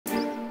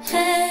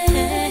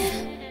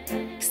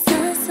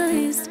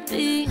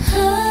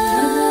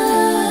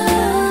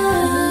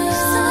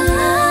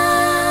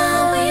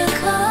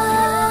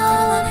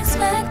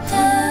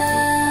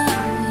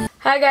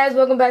guys,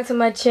 welcome back to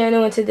my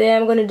channel, and today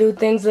I'm going to do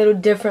things a little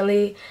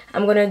differently.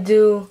 I'm going to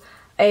do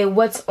a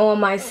what's on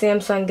my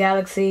Samsung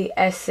Galaxy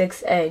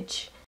S6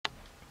 Edge.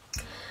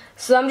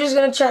 So I'm just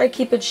going to try to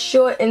keep it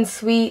short and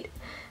sweet,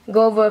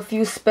 go over a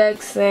few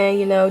specs,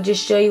 and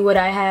just show you what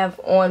I have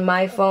on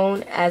my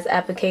phone as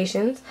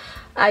applications.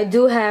 I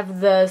do have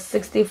the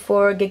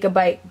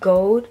 64GB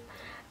Gold.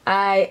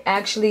 I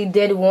actually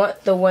did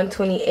want the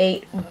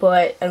 128,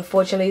 but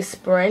unfortunately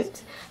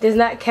Sprint does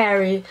not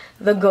carry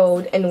the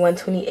Gold in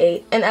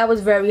 128, and I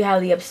was very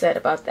highly upset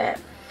about that.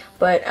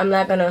 But I'm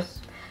not gonna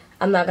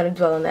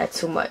dwell on that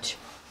too much.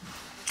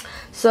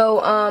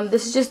 So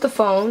this is just the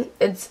phone.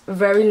 It's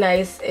very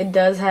nice. It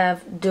does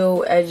have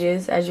dual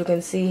edges, as you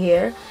can see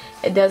here.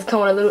 It does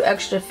come with a little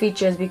extra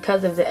features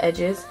because of the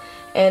edges,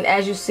 and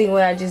as you see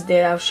what I just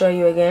did, I'll show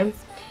you again.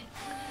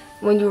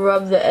 When you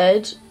rub the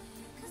edge,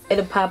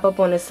 it'll pop up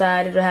on the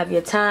side. It'll have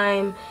your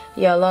time,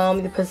 your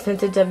alarm, the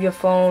percentage of your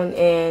phone,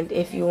 and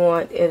if you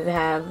want, it'll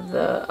have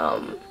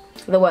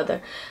the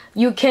weather.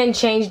 You can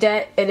change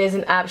that. It is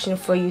an option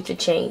for you to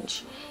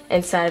change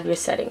inside of your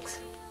settings.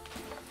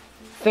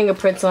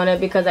 Fingerprints on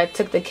it because I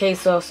took the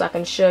case off so I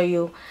can show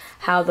you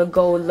how the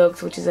Gold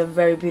looks, which is a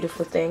very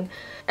beautiful thing.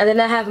 And then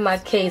I have my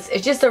case.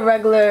 It's just a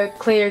regular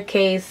clear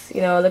case.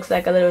 It looks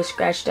like a little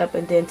scratched up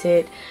and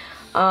dented.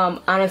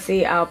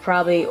 Honestly, I'll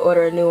probably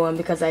order a new one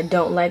because I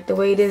don't like the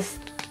way this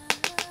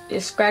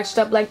is scratched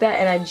up like that,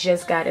 and I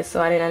just got it,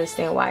 so I didn't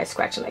understand why it's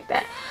scratching like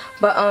that.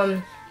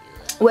 But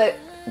what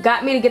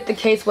got me to get the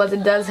case was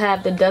it does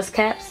have the dust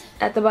caps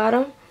at the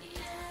bottom.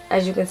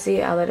 As you can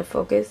see, I'll let it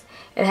focus.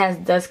 It has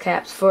dust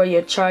caps for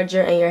your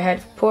charger and your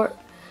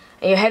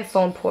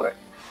headphone port,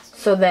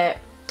 so that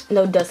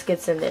no dust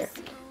gets in there.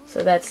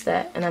 So that's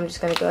that, and I'm just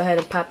gonna go ahead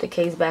and pop the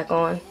case back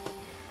on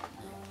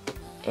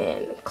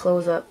and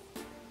close up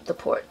the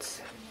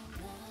ports.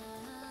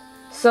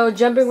 So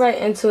jumping right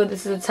into it,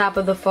 this is the top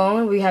of the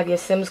phone. We have your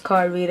SIM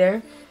card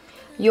reader.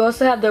 You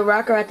also have the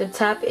rocker at the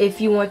top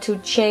if you want to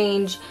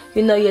change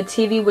your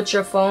TV with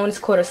your phone. It's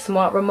called a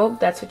smart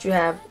remote. That's what you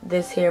have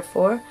this here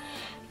for.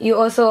 You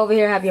also over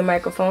here have your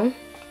microphone.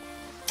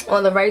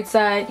 On the right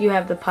side you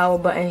have the power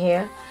button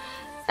here.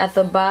 At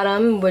the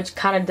bottom, which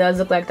kind of does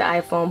look like the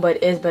iPhone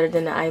but is better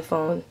than the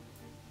iPhone,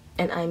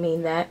 and I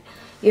mean that,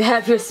 you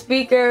have your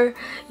speaker,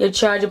 your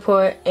charger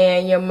port,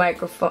 and your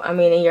microphone,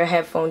 and your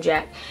headphone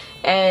jack.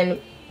 And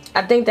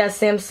I think that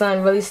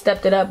Samsung really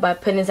stepped it up by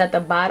putting this at the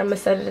bottom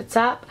instead of the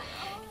top.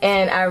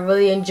 And I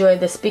really enjoyed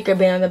the speaker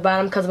being on the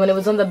bottom because when it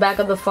was on the back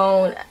of the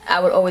phone, I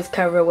would always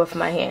cover it with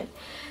my hand.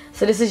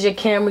 So this is your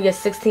camera, your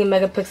 16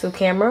 megapixel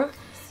camera.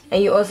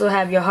 And you also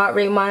have your heart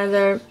rate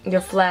monitor,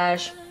 your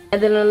flash.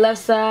 And then on the left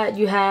side,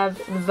 you have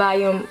the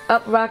volume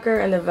up rocker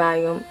and the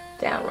volume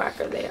down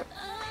rocker there.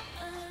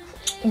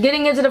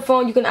 Getting into the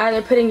phone, you can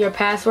either put in your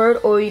password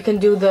or you can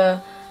do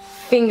the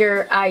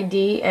finger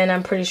ID, and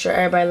I'm pretty sure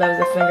everybody loves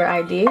the finger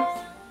ID.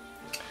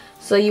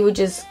 So you would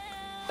just,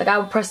 I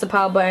would press the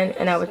power button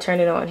and I would turn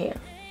it on here.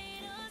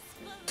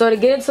 So to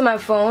get into my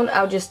phone,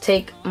 I'll just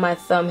take my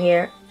thumb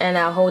here and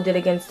I'll hold it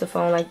against the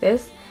phone like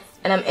this,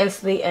 and I'm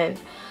instantly in.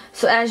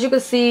 So as you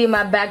can see,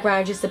 my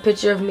background is just a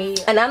picture of me,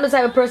 and I'm the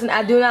type of person,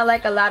 I do not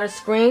like a lot of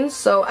screens,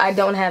 so I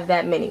don't have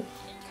that many.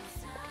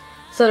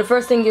 So the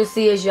first thing you'll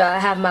see is I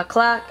have my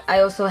clock. I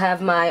also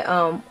have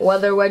my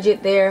weather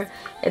widget there.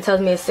 It tells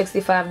me it's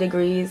 65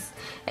 degrees,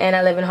 and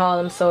I live in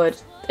Harlem, so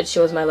it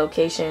shows my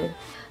location.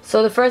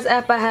 So the first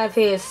app I have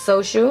here is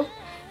social,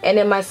 and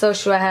in my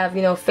social I have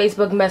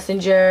Facebook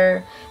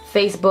Messenger,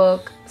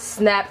 Facebook,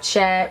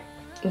 Snapchat,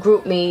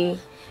 GroupMe,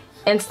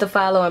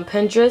 InstaFollow, and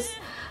Pinterest.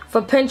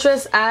 For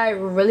Pinterest, I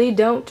really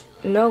don't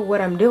know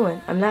what I'm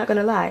doing. I'm not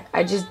gonna lie.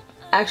 I just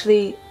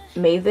actually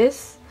made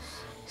this,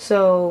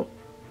 so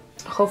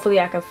hopefully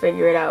I can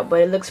figure it out,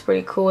 but it looks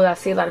pretty cool. I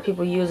see a lot of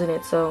people using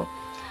it, so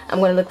I'm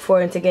going to look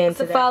forward to getting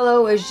into that.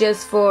 Follow is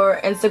just for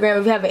Instagram.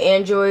 If you have an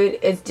Android,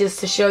 it's just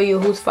to show you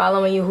who's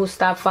following you, who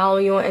stopped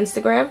following you on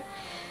Instagram.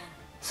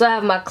 So I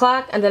have my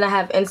clock, and then I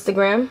have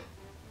Instagram,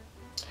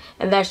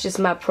 and that's just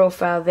my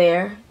profile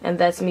there, and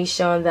that's me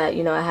showing that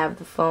I have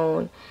the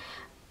phone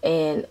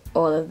and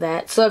all of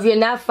that. So if you're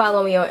not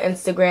following me on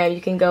Instagram,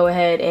 you can go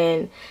ahead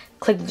and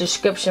click the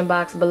description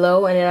box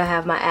below, and then I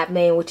have my app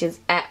name, which is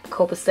at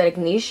COPASECTIC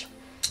Niche.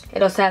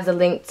 It also has a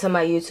link to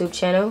my YouTube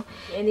channel.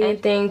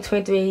 Anything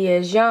 23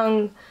 years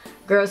young,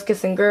 girls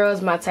kissing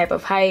girls, my type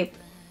of hype,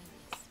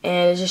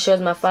 and it just shows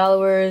my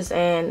followers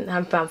and how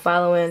I'm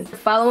following.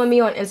 Following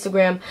me on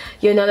Instagram,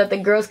 you'll know that the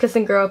girls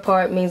kissing girl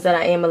part means that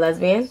I am a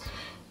lesbian.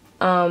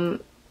 Yeah,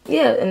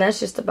 and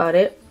that's just about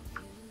it.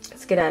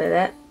 Let's get out of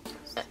that.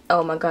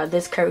 Oh my god,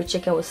 this curry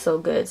chicken was so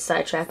good.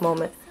 Sidetrack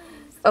moment.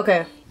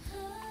 Okay.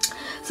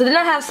 So then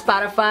I have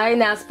Spotify.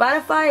 Now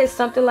Spotify is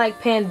something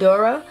like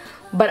Pandora,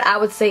 but I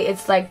would say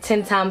it's like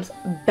 10 times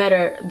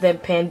better than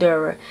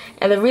Pandora.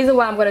 And the reason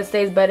why I'm going to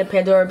say it's better than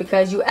Pandora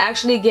because you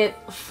actually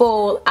get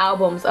full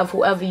albums of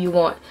whoever you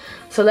want.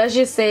 So let's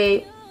just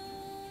say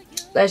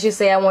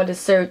I want to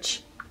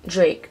search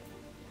Drake.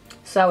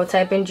 So I would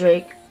type in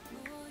Drake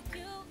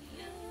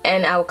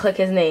and I would click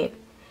his name.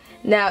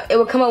 Now it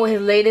will come up with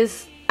his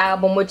latest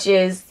album, which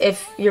is,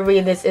 if you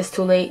read this, It's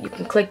Too Late. You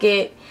can click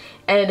it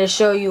and it'll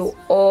show you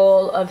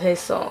all of his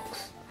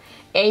songs,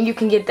 and you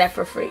can get that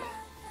for free.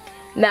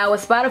 Now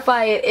with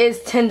Spotify, it is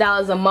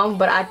 $10 a month,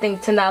 but I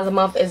think $10 a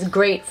month is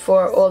great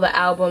for all the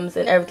albums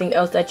and everything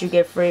else that you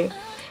get free.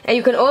 And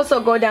you can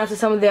also go down to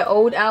some of their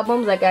old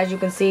albums, like as you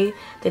can see,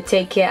 the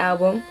Take Care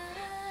album,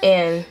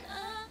 and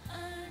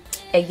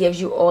it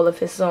gives you all of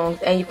his songs,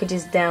 and you can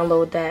just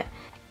download that.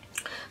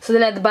 So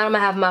then at the bottom I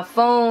have my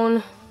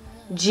phone,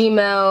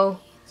 Gmail,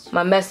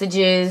 my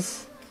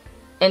messages,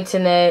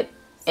 internet,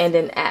 and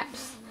then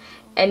apps.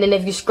 And then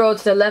if you scroll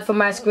to the left of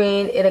my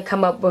screen, it'll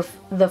come up with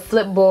the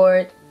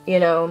Flipboard, you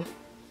know,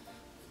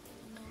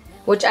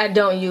 which I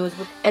don't use.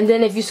 And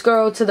then if you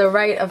scroll to the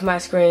right of my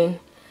screen,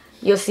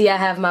 you'll see I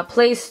have my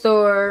Play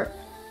Store,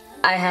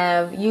 I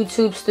have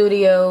YouTube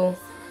Studio.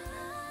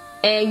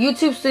 And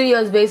YouTube Studio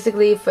is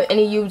basically for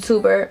any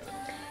YouTuber.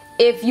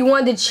 If you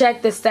want to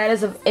check the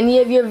status of any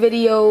of your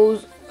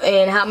videos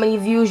and how many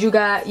views you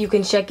got, you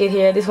can check it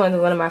here. This one's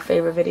one of my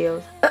favorite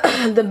videos.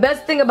 The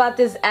best thing about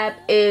this app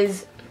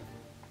is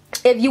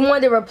if you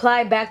want to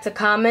reply back to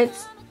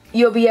comments,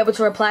 you'll be able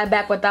to reply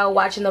back without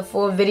watching the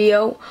full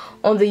video.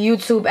 On the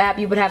YouTube app,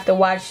 you would have to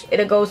watch,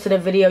 it goes to the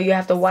video, you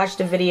have to watch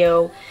the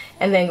video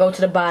and then go to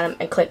the bottom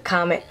and click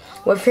comment.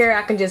 With here,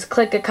 I can just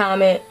click a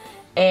comment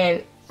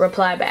and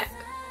reply back.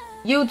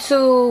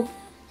 YouTube,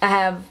 I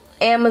have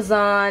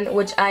Amazon,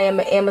 which I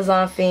am an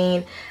Amazon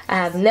fiend. I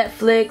have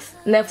Netflix.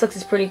 Netflix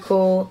is pretty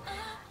cool.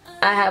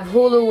 I have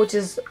Hulu, which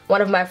is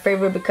one of my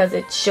favorite because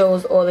it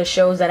shows all the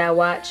shows that I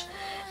watch.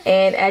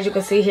 And as you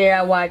can see here,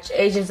 I watch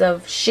Agents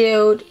of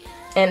S.H.I.E.L.D.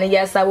 And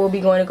yes, I will be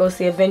going to go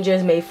see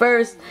Avengers May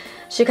 1st.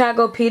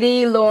 Chicago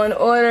PD, Law and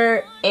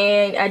Order,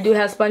 and I do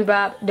have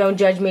SpongeBob. Don't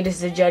judge me, this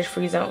is a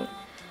judge-free zone.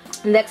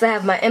 Next, I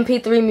have my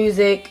MP3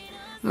 music,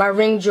 my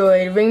Ring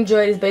Droid. Ring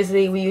Droid is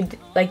basically when you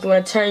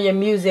want to turn your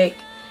music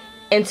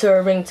into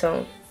a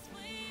ringtone.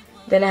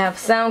 Then I have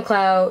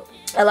SoundCloud.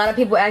 A lot of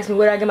people ask me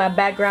where do I get my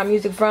background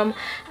music from.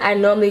 I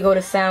normally go to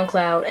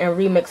SoundCloud and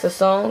remix a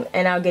song,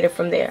 and I'll get it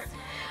from there.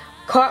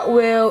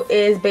 Cartwheel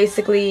is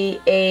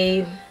basically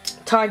a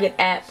Target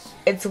app.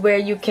 It's where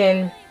you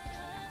can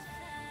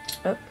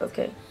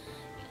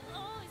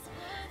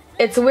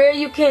It's where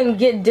you can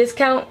get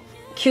discount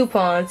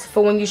coupons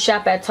for when you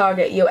shop at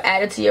Target. You'll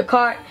add it to your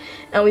cart,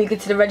 and when you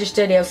get to the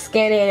register, they'll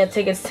scan it and it'll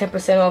take its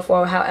 10% off,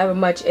 or however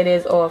much it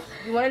is off.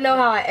 If you want to know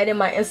how I edit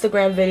my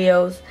Instagram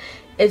videos,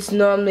 it's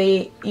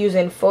normally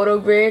using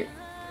PhotoGrid.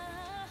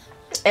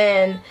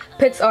 And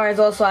PixArt is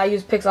also, I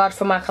use PixArt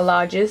for my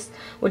collages,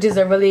 which is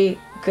a really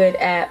good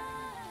app.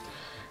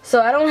 So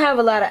I don't have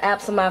a lot of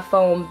apps on my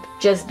phone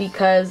just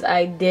because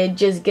I did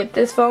just get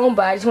this phone,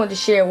 but I just wanted to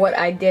share what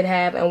I did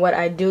have and what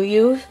I do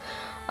use.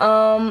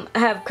 I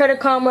have Credit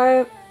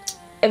Karma.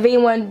 If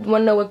anyone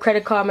want to know what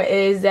Credit Karma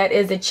is, that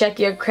is to check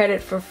your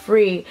credit for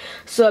free.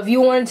 So if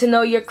you wanted to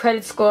know your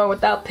credit score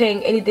without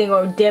paying anything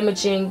or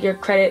damaging your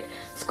credit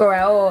score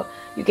at all,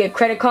 you get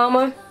Credit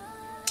Karma.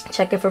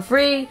 Check it for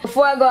free.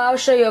 Before I go, I'll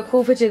show you a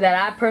cool picture that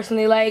I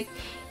personally like.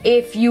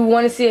 If you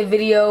want to see a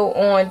video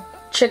on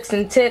tricks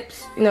and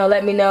tips, you know,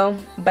 let me know,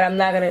 but I'm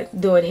not gonna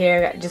do it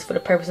here just for the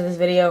purpose of this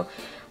video.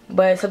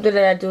 But something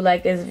that I do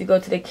like is if you go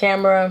to the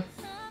camera,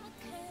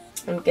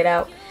 let me get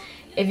out.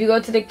 If you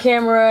go to the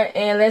camera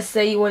and let's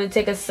say you want to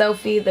take a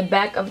selfie, the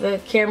back of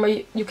the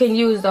camera, you can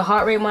use the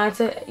heart rate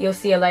monitor. You'll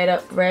see it light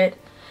up red.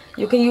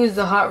 You can use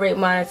the heart rate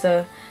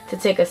monitor to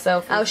take a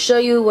selfie. I'll show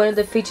you one of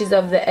the features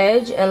of the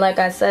Edge, and like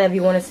I said, if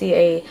you want to see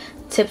a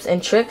tips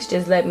and tricks,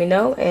 just let me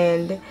know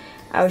and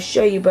I'll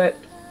show you. But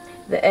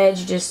the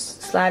Edge,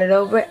 just slide it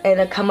over and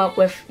it'll come up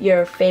with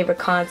your favorite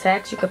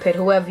contacts. You can pick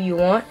whoever you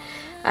want.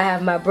 I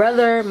have my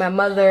brother, my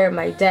mother,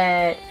 my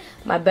dad,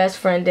 my best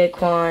friend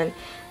Daquan,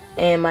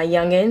 and my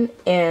youngin.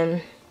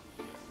 And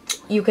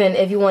you can,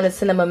 if you want to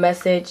send them a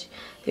message,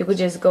 you could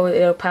just go,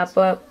 it'll pop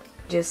up,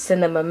 just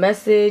send them a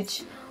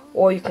message,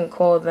 or you can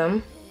call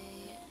them.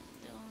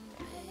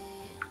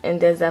 And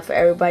there's that for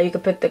everybody. You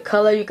can pick the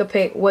color, you can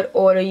pick what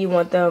order you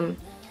want them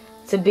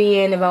to be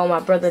in. If I want my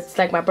brother, it's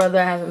like my brother,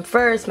 I have him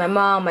first, my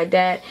mom, my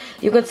dad.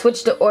 You can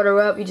switch the order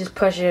up. You just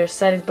push your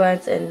settings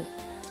buttons and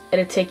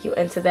it'll take you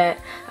into that.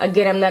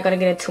 Again, I'm not going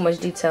to get into too much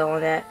detail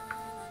on that.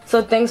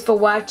 So thanks for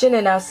watching,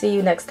 and I'll see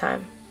you next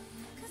time.